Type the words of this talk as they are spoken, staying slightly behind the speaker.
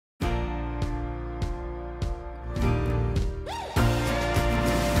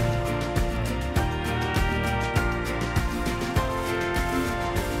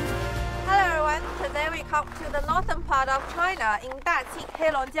come to the northern part of China in Daqing,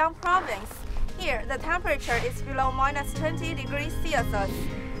 Heilongjiang Province. Here, the temperature is below -20 degrees Celsius.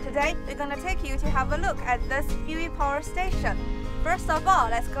 Today, we're going to take you to have a look at this PV power station. First of all,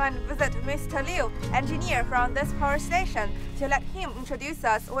 let's go and visit Mr. Liu, engineer from this power station, to let him introduce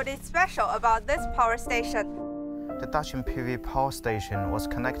us what is special about this power station. The Daqing PV power station was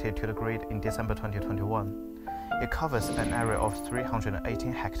connected to the grid in December 2021. It covers an area of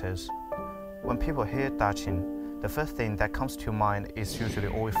 318 hectares. When people hear Daqing, the first thing that comes to mind is usually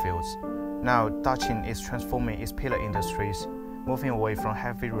oil fields. Now, Daqing is transforming its pillar industries, moving away from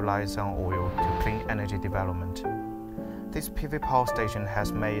heavy reliance on oil to clean energy development. This PV power station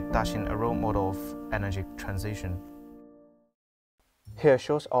has made Daqing a role model of energy transition. Here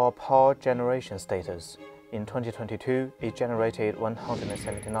shows our power generation status. In 2022, it generated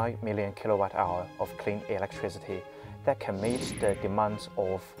 179 million kilowatt-hour of clean electricity that can meet the demands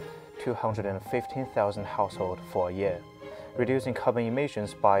of 215,000 households for a year, reducing carbon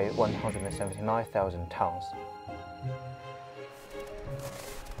emissions by 179,000 tons.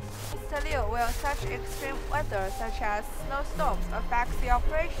 Mr. Liu, will such extreme weather such as snowstorms affect the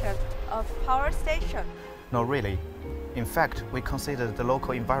operation of power station? Not really. In fact, we considered the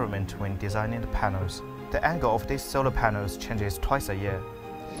local environment when designing the panels. The angle of these solar panels changes twice a year,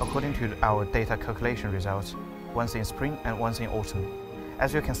 according to our data calculation results, once in spring and once in autumn.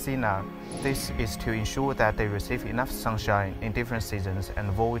 As you can see now, this is to ensure that they receive enough sunshine in different seasons and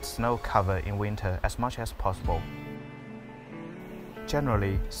avoid snow cover in winter as much as possible.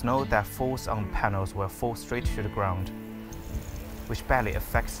 Generally, snow that falls on the panels will fall straight to the ground, which barely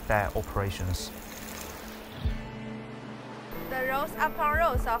affects their operations. The rows upon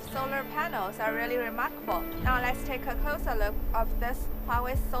rows of solar panels are really remarkable. Now let's take a closer look of this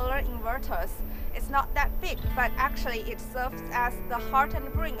Huawei solar inverters. It's not that big, but actually it serves as the heart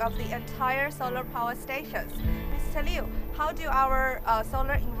and brain of the entire solar power stations. Mr. Liu, how do our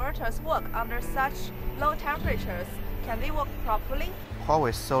solar inverters work under such low temperatures? Can they work properly?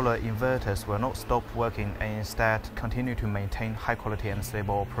 Huawei solar inverters will not stop working and instead continue to maintain high quality and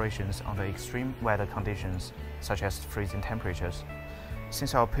stable operations under extreme weather conditions, such as freezing temperatures.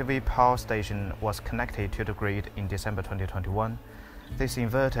 Since our PV power station was connected to the grid in December 2021, these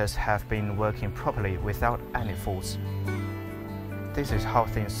inverters have been working properly without any faults. This is how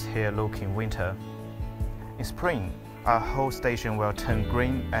things here look in winter. In spring, our whole station will turn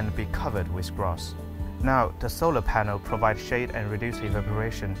green and be covered with grass. Now, the solar panel provides shade and reduce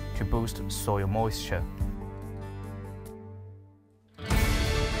evaporation to boost soil moisture.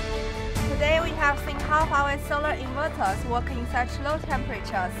 Today we have seen how Huawei solar inverters work in such low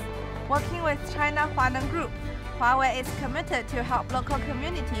temperatures. Working with China Hunan Group, Huawei is committed to help local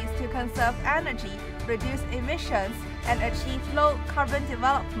communities to conserve energy, reduce emissions, and achieve low carbon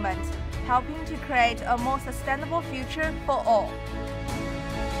development, helping to create a more sustainable future for all.